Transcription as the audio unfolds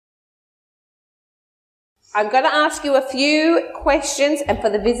I'm going to ask you a few questions, and for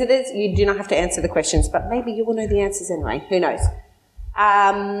the visitors, you do not have to answer the questions, but maybe you will know the answers anyway. Who knows?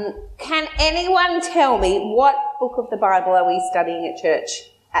 Can anyone tell me what book of the Bible are we studying at church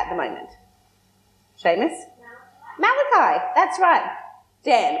at the moment? Seamus? Malachi. That's right.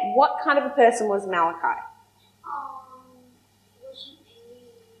 Dan, what kind of a person was Malachi? Wasn't he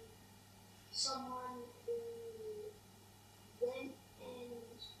someone who went and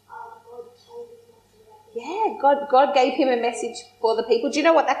God told him what to do? Yeah, God gave him a message for the people. Do you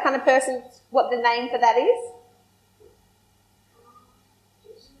know what that kind of person, what the name for that is?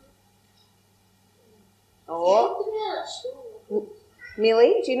 Or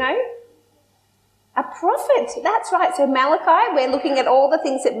Millie, do you know? A prophet, that's right. So Malachi, we're looking at all the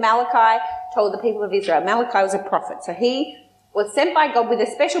things that Malachi told the people of Israel. Malachi was a prophet, so he was sent by God with a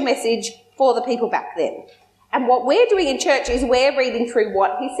special message for the people back then. And what we're doing in church is we're reading through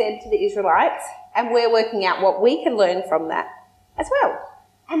what he said to the Israelites, and we're working out what we can learn from that as well.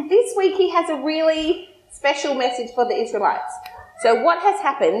 And this week he has a really special message for the Israelites. So what has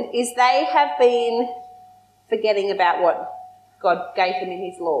happened is they have been forgetting about what God gave them in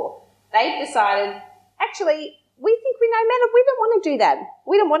his law. They've decided, actually, we think we know better. We don't want to do that.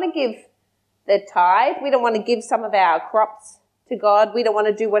 We don't want to give the tithe. We don't want to give some of our crops to God. We don't want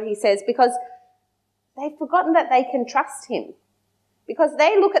to do what he says because they've forgotten that they can trust him. Because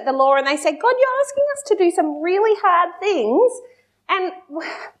they look at the law and they say, God, you're asking us to do some really hard things, and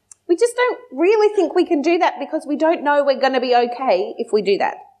we just don't really think we can do that because we don't know we're going to be okay if we do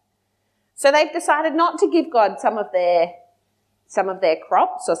that. So they've decided not to give God some of their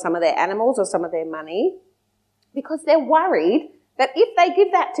crops or some of their animals or some of their money because they're worried that if they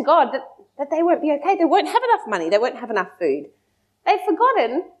give that to God, that they won't be okay. They won't have enough money. They won't have enough food. They've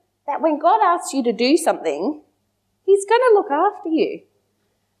forgotten that when God asks you to do something, he's going to look after you.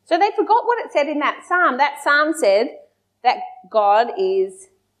 So they forgot what it said in that psalm. That psalm said that God is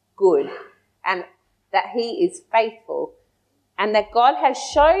good and that he is faithful and that God has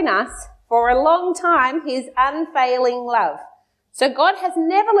shown us for a long time his unfailing love. So God has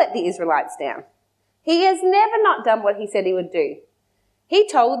never let the Israelites down. He has never not done what he said he would do. He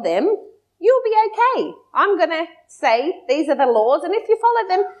told them, you'll be okay. I'm going to say these are the laws, and if you follow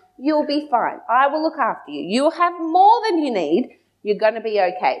them, you'll be fine. I will look after you. You'll have more than you need. You're going to be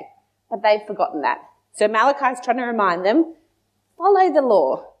okay. But they've forgotten that. So Malachi's trying to remind them, follow the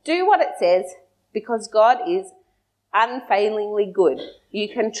law. Do what it says because God is unfailingly good. You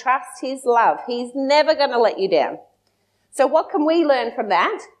can trust his love. He's never going to let you down. So what can we learn from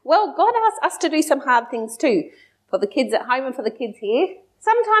that? Well, God asks us to do some hard things too. For the kids at home and for the kids here,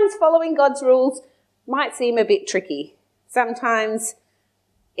 sometimes following God's rules might seem a bit tricky. Sometimes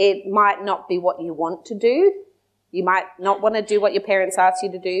it might not be what you want to do. You might not want to do what your parents ask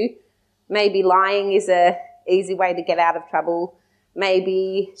you to do. Maybe lying is an easy way to get out of trouble.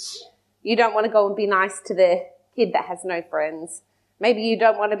 Maybe you don't want to go and be nice to the kid that has no friends. Maybe you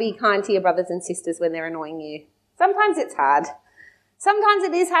don't want to be kind to your brothers and sisters when they're annoying you. Sometimes it's hard. Sometimes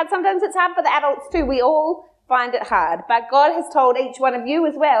it is hard. Sometimes it's hard for the adults too. We all find it hard. But God has told each one of you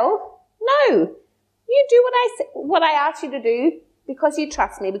as well, no, you do what I ask you to do because you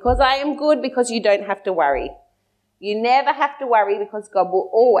trust me, because I am good, because you don't have to worry. You never have to worry because God will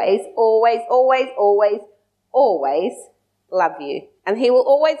always, always, always, always, always love you. And he will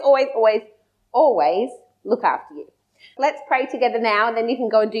always, always, always, always look after you. Let's pray together now, and then you can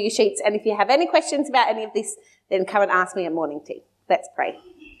go and do your sheets. And if you have any questions about any of this, then come and ask me at morning tea. Let's pray.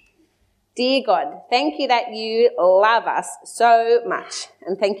 Dear God, thank you that you love us so much.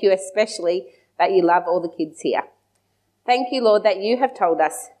 And thank you especially that you love all the kids here. Thank you, Lord, that you have told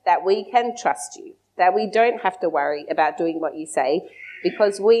us that we can trust you, that we don't have to worry about doing what you say,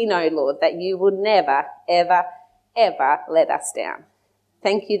 because we know, Lord, that you will never, ever, ever let us down.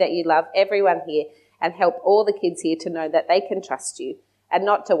 Thank you that you love everyone here and help all the kids here to know that they can trust you and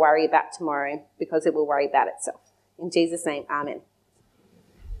not to worry about tomorrow because it will worry about itself. In Jesus' name, amen.